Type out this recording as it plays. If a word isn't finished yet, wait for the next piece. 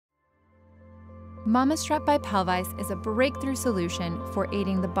Mama Strut by Pelvis is a breakthrough solution for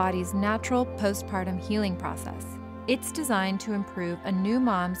aiding the body's natural postpartum healing process. It's designed to improve a new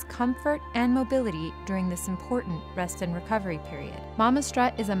mom's comfort and mobility during this important rest and recovery period. Mama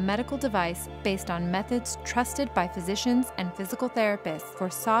Strut is a medical device based on methods trusted by physicians and physical therapists for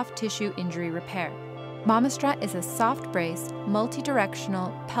soft tissue injury repair. Mama Strut is a soft brace,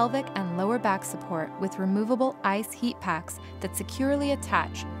 multi-directional pelvic and lower back support with removable ice heat packs that securely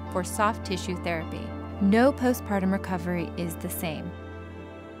attach for soft tissue therapy. No postpartum recovery is the same.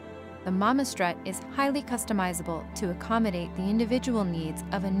 The Mama Strut is highly customizable to accommodate the individual needs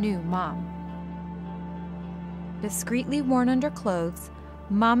of a new mom. Discreetly worn under clothes,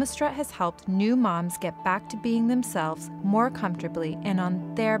 Mama Strut has helped new moms get back to being themselves more comfortably and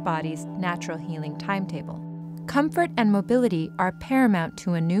on their body's natural healing timetable. Comfort and mobility are paramount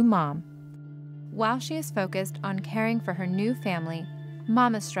to a new mom. While she is focused on caring for her new family,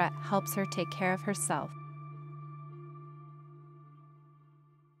 Mama Strut helps her take care of herself.